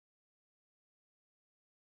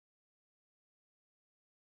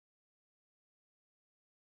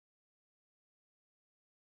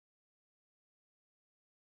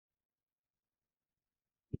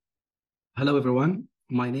Hello, everyone.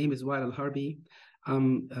 My name is Wael Alharbi.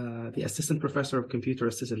 I'm the Assistant Professor of Computer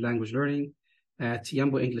Assisted Language Learning at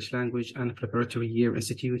Yanbu English Language and Preparatory Year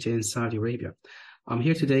Institute in Saudi Arabia. I'm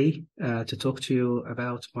here today to talk to you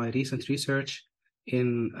about my recent research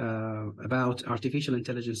about artificial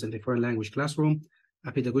intelligence in the foreign language classroom,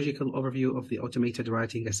 a pedagogical overview of the automated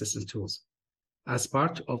writing assistance tools, as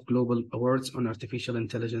part of Global Awards on Artificial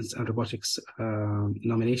Intelligence and Robotics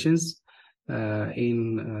nominations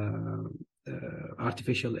in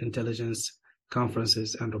artificial intelligence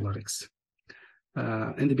conferences and robotics.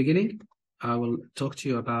 In the beginning, I will talk to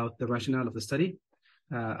you about the rationale of the study.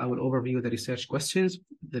 I will overview the research questions,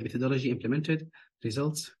 the methodology implemented,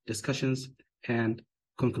 results, discussions, and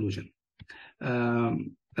conclusion.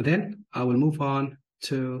 Then I will move on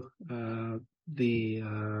to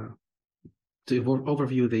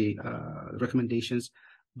overview the recommendations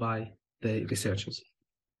by the researchers.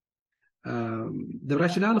 The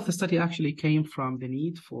rationale of the study actually came from the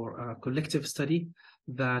need for a collective study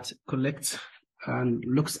that collects and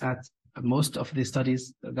looks at most of the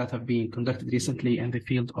studies that have been conducted recently in the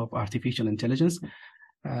field of artificial intelligence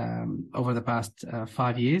over the past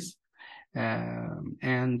 5 years,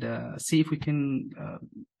 and see if we can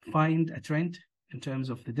find a trend in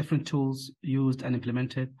terms of the different tools used and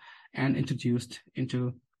implemented and introduced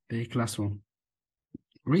into the classroom.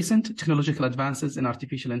 Recent technological advances in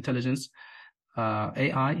artificial intelligence,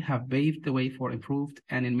 AI, have paved the way for improved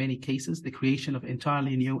and, in many cases, the creation of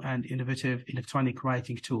entirely new and innovative electronic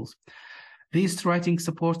writing tools. These writing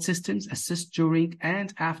support systems assist during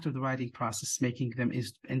and after the writing process, making them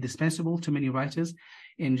indispensable to many writers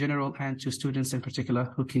in general and to students in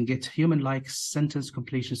particular who can get human-like sentence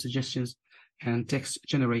completion suggestions and text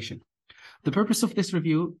generation. The purpose of this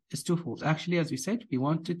review is twofold. Actually, as we said, we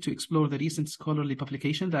wanted to explore the recent scholarly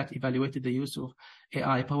publication that evaluated the use of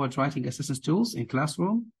AI-powered writing assistance tools in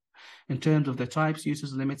classroom in terms of the types,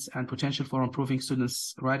 uses, limits, and potential for improving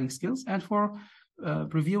students' writing skills, and for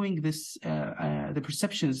reviewing the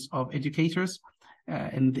perceptions of educators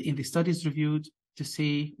in the studies reviewed to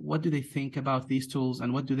see what do they think about these tools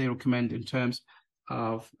and what do they recommend in terms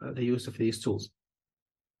of the use of these tools.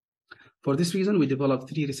 For this reason, we developed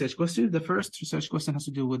 3 research questions. The first research question has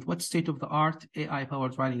to do with what state-of-the-art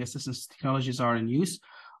AI-powered writing assistance technologies are in use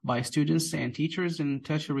by students and teachers in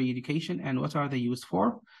tertiary education, and what are they used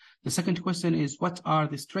for? The second question is, what are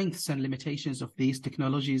the strengths and limitations of these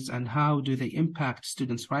technologies, and how do they impact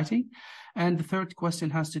students' writing? And the third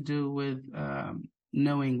question has to do with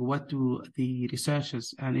knowing what do the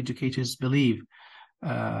researchers and educators believe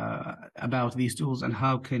about these tools, and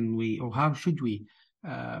how can we, or how should we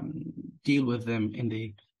deal with them in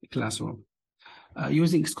the classroom.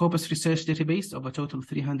 Using Scopus research database of a total of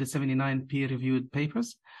 379 peer-reviewed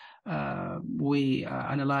papers, we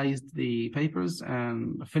analyzed the papers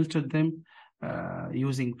and filtered them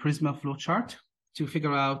using Prisma flowchart to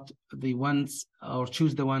figure out the ones, or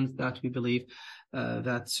choose the ones that we believe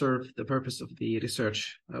that serve the purpose of the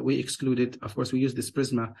research. We excluded, of course, we used this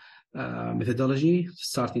Prisma methodology,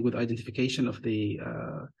 starting with identification of the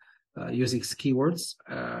using keywords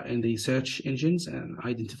in the search engines, and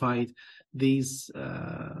identified these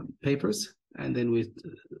papers, and then we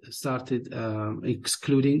started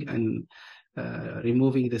excluding and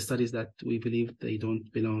removing the studies that we believe they don't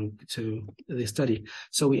belong to the study.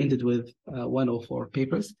 So we ended with 104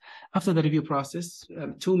 papers. After the review process,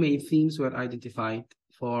 2 main themes were identified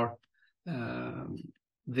for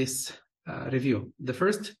this review. The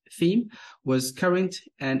first theme was current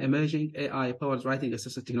and emerging AI-powered writing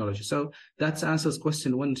assistant technology. So that answers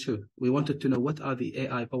question 1 and 2. We wanted to know what are the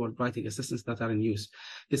AI-powered writing assistants that are in use.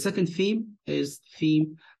 The second theme is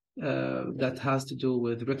that has to do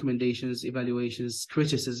with recommendations, evaluations,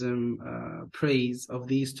 criticism, praise of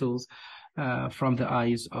these tools from the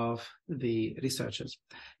eyes of the researchers.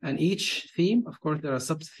 And each theme, of course, there are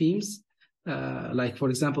sub-themes. Like, for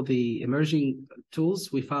example, the emerging tools,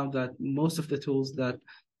 we found that most of the tools that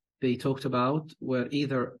they talked about were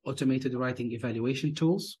either automated writing evaluation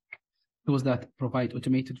tools, tools that provide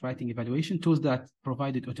automated writing evaluation, tools that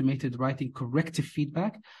provided automated writing corrective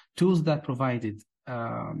feedback, tools that provided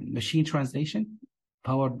machine translation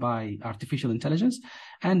powered by artificial intelligence,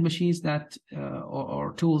 and machines that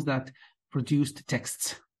or tools that produced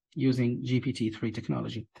texts using GPT-3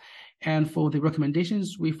 technology. And for the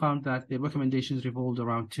recommendations, we found that the recommendations revolved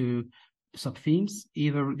around 2 sub-themes,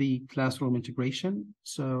 either the classroom integration,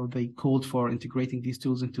 so they called for integrating these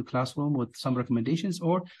tools into classroom with some recommendations,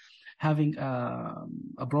 or having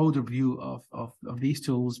a broader view of these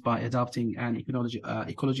tools by adopting an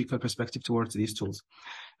ecological perspective towards these tools.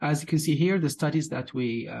 As you can see here, the studies that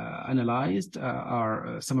we analyzed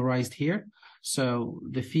are summarized here. So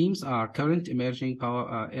the themes are current emerging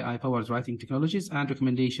AI-powered writing technologies and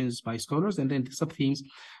recommendations by scholars. And then the sub-themes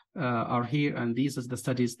are here, and these are the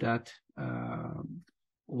studies that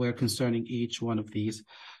were concerning each one of these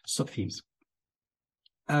sub-themes.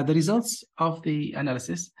 The results of the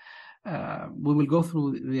analysis, we will go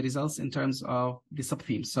through the results in terms of the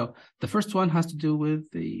sub-themes. So the first one has to do with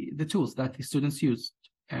the tools that the students used,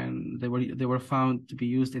 and they were found to be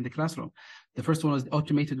used in the classroom. The first one was the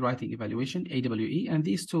automated writing evaluation, AWE, and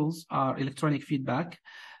these tools are electronic feedback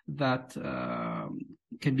that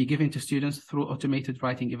can be given to students through automated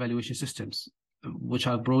writing evaluation systems, which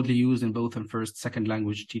are broadly used in both and first, second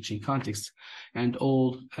language teaching contexts, and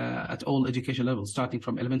at all education levels, starting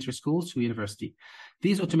from elementary schools to university.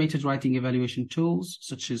 These automated writing evaluation tools,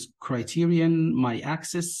 such as Criterion,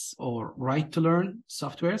 MyAccess, or Write to Learn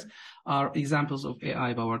softwares, are examples of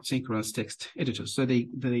AI-powered synchronous text editors. So they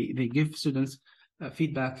give students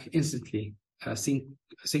feedback instantly,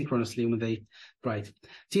 synchronously when they write.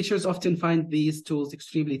 Teachers often find these tools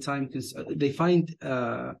extremely they find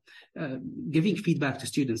giving feedback to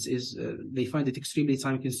students they find it extremely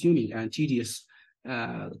time-consuming and tedious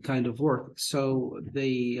kind of work. So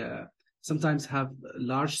they sometimes have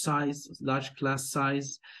large class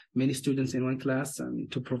size, many students in one class,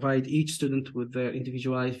 and to provide each student with their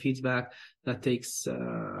individualized feedback, that takes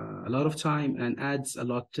a lot of time and adds a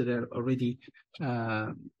lot to their already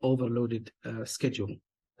overloaded schedule.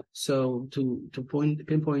 So to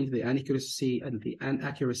pinpoint the inaccuracy and the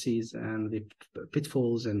inaccuracies and the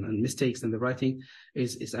pitfalls and mistakes in the writing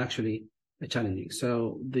is actually challenging.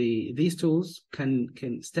 So these tools can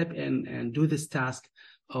step in and do this task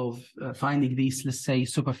of finding these, let's say,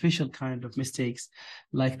 superficial kind of mistakes,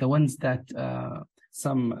 like the ones that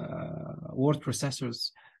some word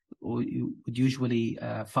processors would usually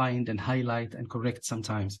find and highlight and correct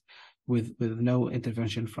sometimes with no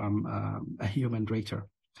intervention from a human rater.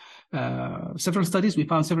 We found several studies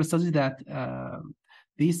that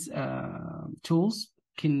these tools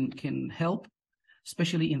can help,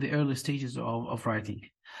 especially in the early stages of writing,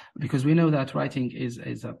 because we know that writing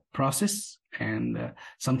is a process, and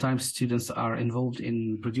sometimes students are involved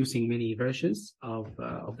in producing many versions of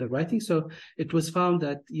the writing. So it was found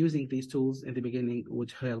that using these tools in the beginning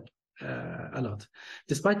would help a lot.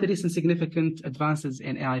 Despite the recent significant advances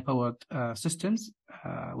in AI-powered systems,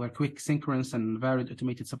 where quick, synchronous, and varied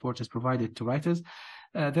automated support is provided to writers,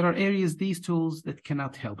 there are areas these tools that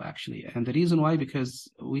cannot help, actually. And the reason why,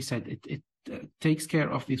 because we said it takes care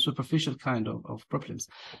of the superficial kind of problems.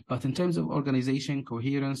 But in terms of organization,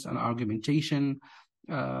 coherence, and argumentation,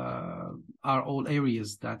 are all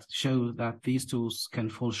areas that show that these tools can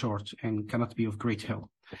fall short and cannot be of great help.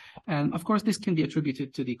 And of course, this can be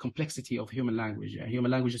attributed to the complexity of human language. Human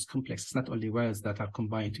language is complex. It's not only words that are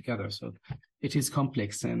combined together. So it is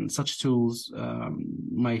complex, and such tools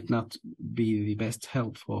might not be the best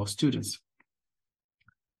help for students.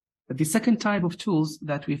 The second type of tools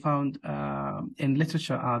that we found in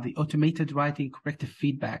literature are the automated writing corrective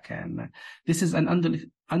feedback. And this is an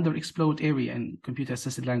underexplored area in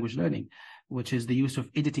computer-assisted language learning, which is the use of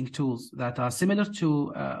editing tools that are similar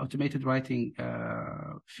to automated writing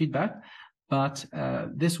feedback, but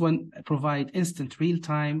this one provide instant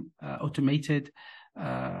real-time automated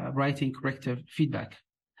writing corrective feedback.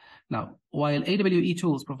 Now, while AWE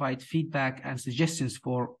tools provide feedback and suggestions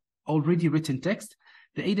for already written text,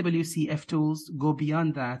 the AWCF tools go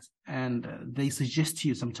beyond that, and they suggest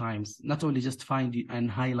you sometimes, not only just find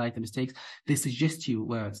and highlight the mistakes, they suggest you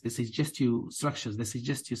words, they suggest you structures, they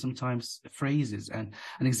suggest you sometimes phrases. And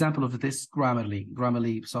an example of this,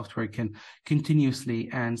 Grammarly software can continuously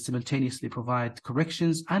and simultaneously provide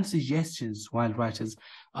corrections and suggestions while writers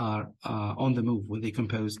are on the move when they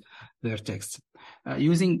compose their texts.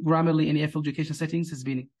 Using Grammarly in EFL education settings has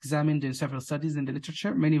been examined in several studies in the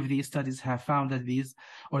literature. Many of these studies have found that the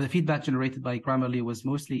feedback generated by Grammarly was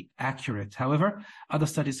mostly accurate. However, other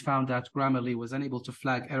studies found that Grammarly was unable to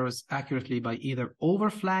flag errors accurately by either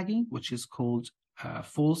over-flagging, which is called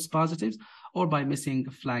false positives, or by missing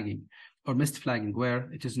flagging or missed flagging, where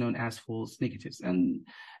it is known as false negatives. And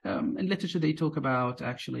in literature, they talk about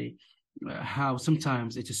actually how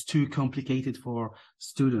sometimes it is too complicated for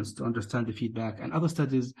students to understand the feedback, and other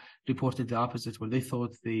studies reported the opposite, where they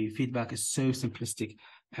thought the feedback is so simplistic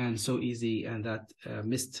and so easy, and that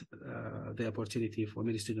missed the opportunity for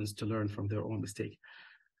many students to learn from their own mistake.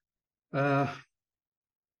 The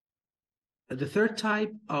third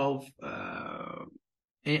type of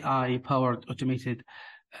AI-powered automated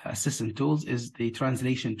assistant tools is the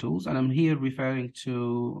translation tools, and I'm here referring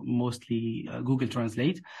to mostly Google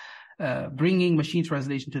Translate. Bringing machine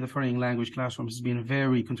translation to the foreign language classrooms has been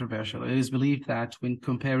very controversial. It is believed that when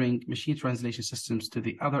comparing machine translation systems to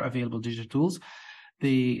the other available digital tools,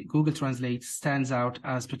 the Google Translate stands out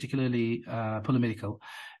as particularly polemical.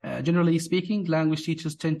 Generally speaking, language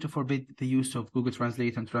teachers tend to forbid the use of Google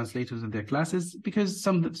Translate and translators in their classes because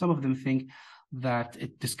some of them think that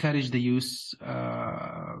it discourages the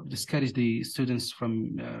students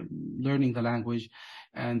from learning the language,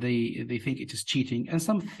 and they think it is cheating, and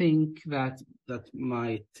some think that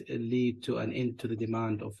might lead to an end to the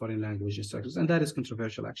demand of foreign language instructors, and that is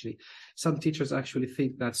controversial actually. Some teachers actually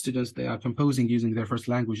think that students, they are composing using their first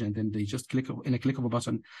language, and then they just click of a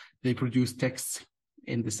button, they produce texts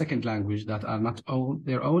in the second language that are not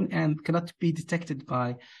their own and cannot be detected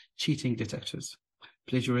by cheating detectors,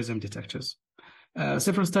 plagiarism detectors.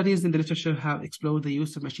 Several studies in the literature have explored the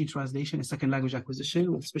use of machine translation in second language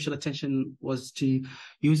acquisition, with special attention was to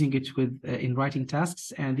using it in writing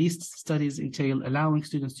tasks. And these studies entail allowing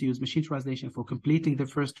students to use machine translation for completing their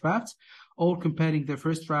first drafts or comparing their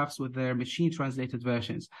first drafts with their machine translated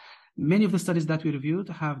versions. Many of the studies that we reviewed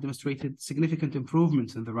have demonstrated significant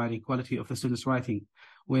improvements in the writing quality of the students' writing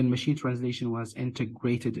when machine translation was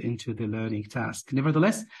integrated into the learning task.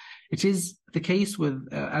 Nevertheless, it is the case with,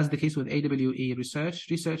 as the case with AWE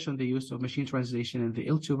research on the use of machine translation in the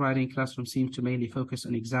L2 writing classroom seems to mainly focus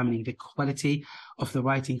on examining the quality of the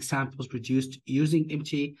writing samples produced using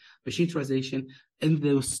MT machine translation in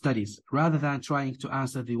those studies, rather than trying to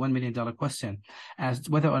answer the $1 million question as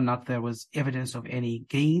whether or not there was evidence of any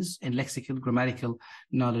gains in lexical, grammatical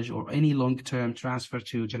knowledge or any long-term transfer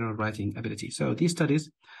to general writing ability. So these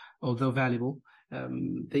studies, although valuable,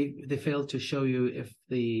 they failed to show you if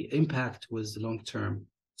the impact was long-term.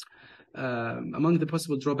 Among the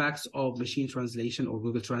possible drawbacks of machine translation or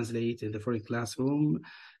Google Translate in the foreign classroom,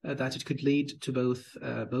 that it could lead to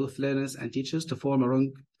both learners and teachers to form a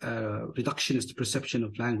wrong reductionist perception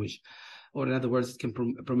of language. Or in other words, it can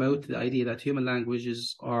promote the idea that human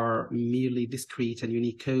languages are merely discrete and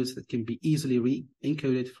unique codes that can be easily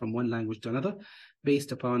re-encoded from one language to another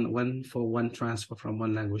based upon one-for-one transfer from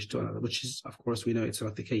one language to another, which is, of course, we know it's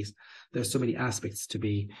not the case. There's so many aspects to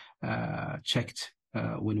be checked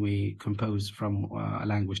when we compose from a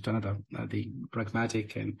language to another, the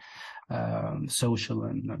pragmatic and social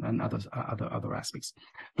and other aspects.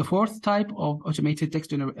 The fourth type of automated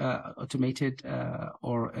text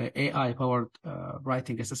or AI-powered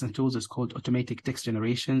writing assistant tools is called automatic text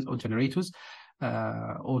generations or generators,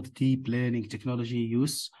 or deep learning technology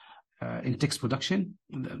use in text production.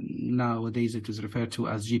 Nowadays, it is referred to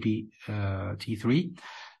as GPT-3.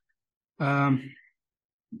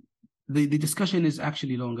 The discussion is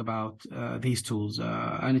actually long about these tools,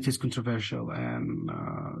 and it is controversial. And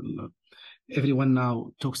everyone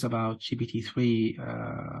now talks about GPT-3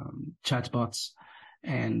 chatbots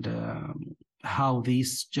and how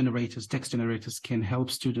these text generators, can help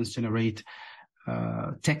students generate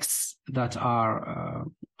texts that are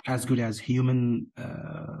as good as human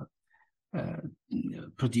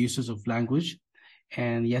producers of language,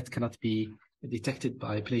 and yet cannot be detected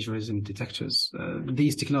by plagiarism detectors.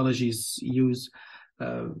 These technologies use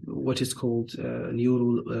what is called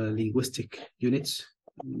neural linguistic units,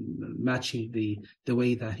 matching the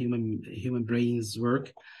way that human brains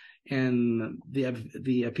work. And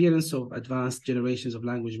the appearance of advanced generations of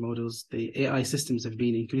language models, the AI systems have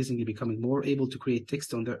been increasingly becoming more able to create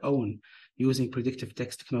text on their own using predictive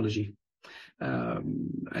text technology.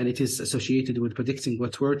 And it is associated with predicting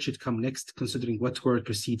what word should come next, considering what word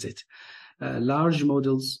precedes it. Large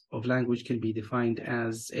models of language can be defined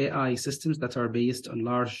as AI systems that are based on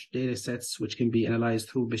large data sets, which can be analyzed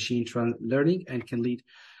through machine learning and can lead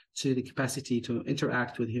to the capacity to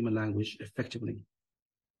interact with human language effectively.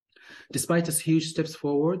 Despite its huge steps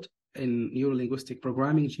forward in neurolinguistic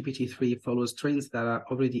programming, GPT-3 follows trends that are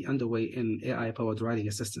already underway in AI-powered writing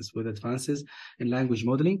assistants. With advances in language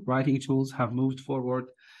modeling, writing tools have moved forward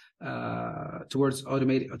towards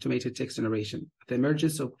automated text generation. The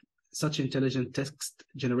emergence of such intelligent text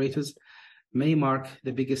generators may mark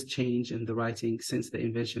the biggest change in the writing since the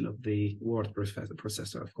invention of the word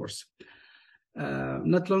processor, of course.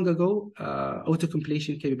 Not long ago,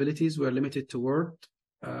 auto-completion capabilities were limited to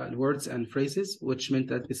words and phrases, which meant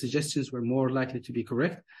that the suggestions were more likely to be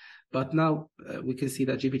correct. But now we can see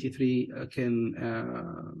that GPT-3 can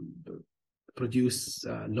produce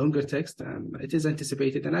longer text, and it is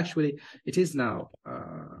anticipated, and actually it is now,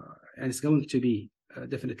 and it's going to be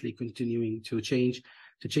definitely continuing to change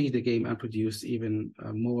the game and produce even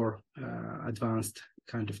more advanced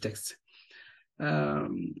kind of texts.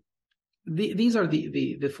 These are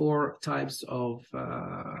the four types of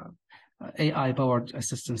AI-powered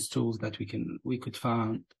assistance tools that we could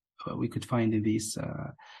find we could find in these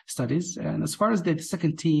studies. And as far as the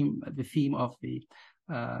second theme of the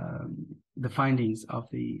findings of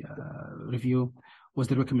the review was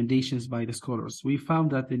the recommendations by the scholars. We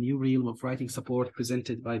found that the new realm of writing support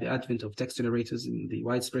presented by the advent of text generators and the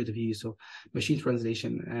widespread use of machine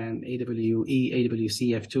translation and AWE,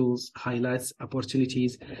 AWCF tools highlights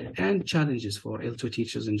opportunities and challenges for L2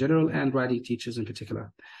 teachers in general and writing teachers in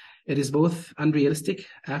particular. It is both unrealistic,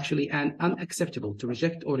 actually, and unacceptable to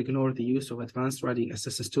reject or ignore the use of advanced writing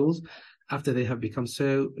assistance tools after they have become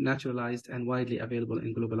so naturalized and widely available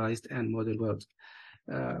in globalized and modern world.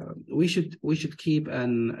 We should keep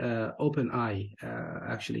an open eye,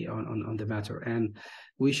 actually, on the matter, and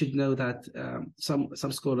we should know that some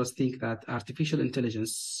scholars think that artificial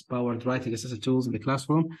intelligence powered writing assistant tools in the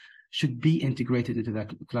classroom should be integrated into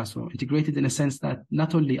that classroom, integrated in a sense that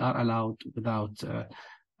not only are allowed without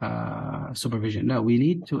supervision. No, we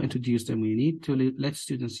need to introduce them. We need to let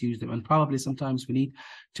students use them, and probably sometimes we need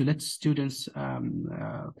to let students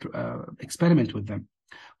experiment with them.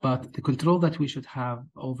 But the control that we should have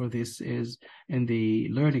over this is in the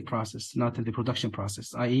learning process, not in the production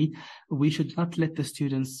process, i.e., we should not let the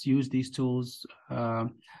students use these tools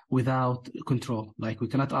without control. Like, we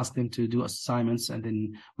cannot ask them to do assignments and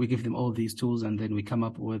then we give them all these tools and then they come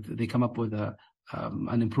up with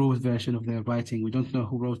an improved version of their writing. We don't know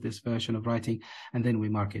who wrote this version of writing, and then we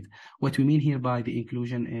mark it. What we mean here by the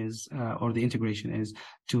inclusion is, or the integration is,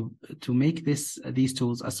 to make these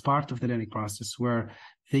tools as part of the learning process, where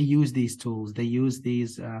they use these tools, they use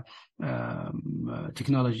these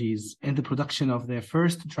technologies in the production of their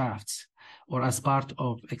first drafts, or as part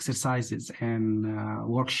of exercises and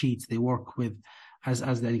worksheets they work with.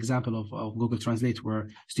 As the example of Google Translate, where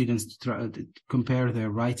students compare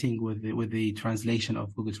their writing with the translation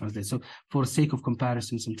of Google Translate. So for the sake of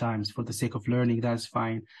comparison, sometimes for the sake of learning, that's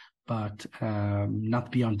fine, but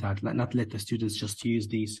not beyond that. Not let the students just use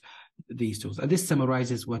these tools. And this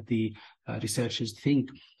summarizes what the researchers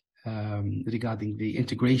think regarding the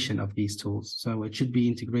integration of these tools. So it should be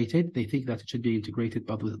integrated. They think that it should be integrated,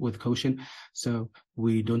 but with caution. So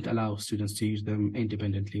we don't allow students to use them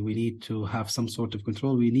independently. We need to have some sort of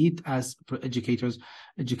control. We need, as educators,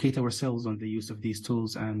 educate ourselves on the use of these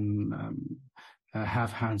tools and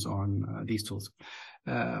have hands on these tools.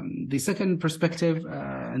 The second perspective,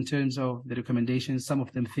 in terms of the recommendations, some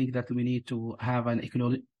of them think that we need to have an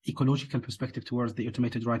ecological perspective towards the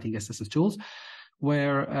automated writing assistance tools,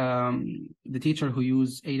 where the teacher who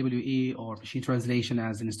use AWE or machine translation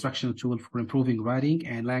as an instructional tool for improving writing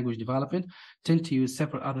and language development tend to use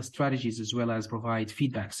several other strategies as well as provide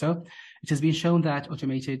feedback. So it has been shown that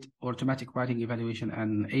automatic writing evaluation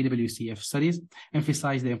and AWCF studies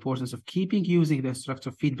emphasize the importance of using the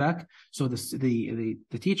instructor feedback. So the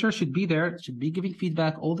teacher should be there, should be giving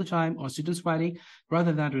feedback all the time on students' writing,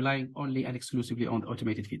 rather than relying only and exclusively on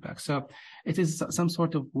automated feedback. So it is some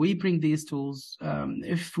sort of, we bring these tools,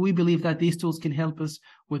 if we believe that these tools can help us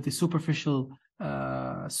with the superficial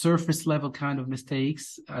surface level kind of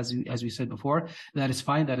mistakes, as we said before, that is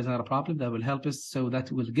fine. That is not a problem. That will help us. So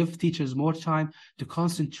that will give teachers more time to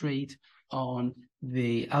concentrate on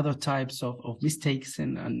the other types of mistakes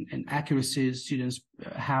and accuracies students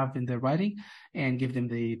have in their writing, and give them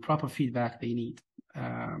the proper feedback they need.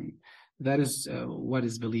 That is what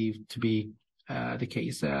is believed to be the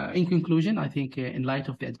case. In conclusion, I think in light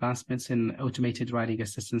of the advancements in automated writing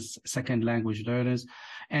assistance, second language learners,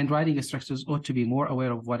 and writing instructors ought to be more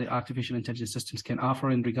aware of what artificial intelligence systems can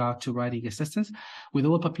offer in regard to writing assistance. With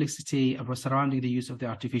all publicity surrounding the use of the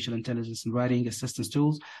artificial intelligence and writing assistance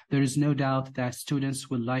tools, there is no doubt that students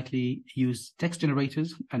will likely use text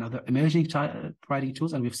generators and other emerging writing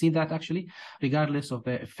tools, and we've seen that actually, regardless of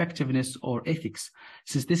their effectiveness or ethics.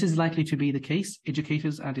 Since this is likely to be the case,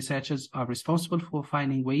 educators and researchers are responsible for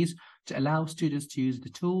finding ways to allow students to use the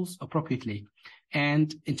tools appropriately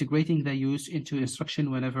and integrating their use into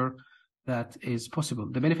instruction whenever that is possible.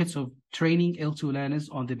 The benefits of training L2 learners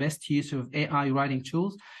on the best use of AI writing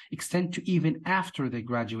tools extend to even after their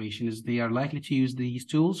graduation, as they are likely to use these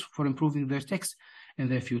tools for improving their text in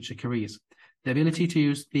their future careers. The ability to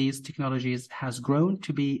use these technologies has grown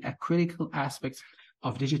to be a critical aspect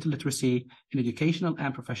of digital literacy in educational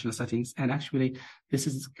and professional settings. And actually, this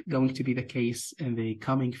is going to be the case in the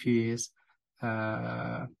coming few years.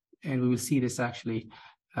 And we will see this actually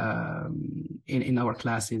in our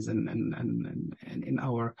classes and in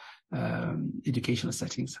our educational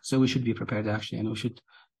settings. So we should be prepared actually, and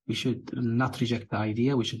we should not reject the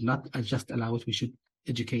idea. We should not just allow it. We should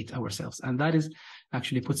educate ourselves. And that is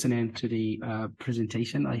actually puts an end to the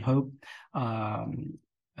presentation. I hope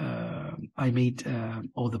I made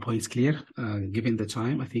all the points clear, given the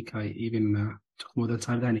time. I think I even took more than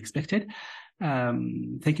time than expected.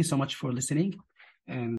 Thank you so much for listening. And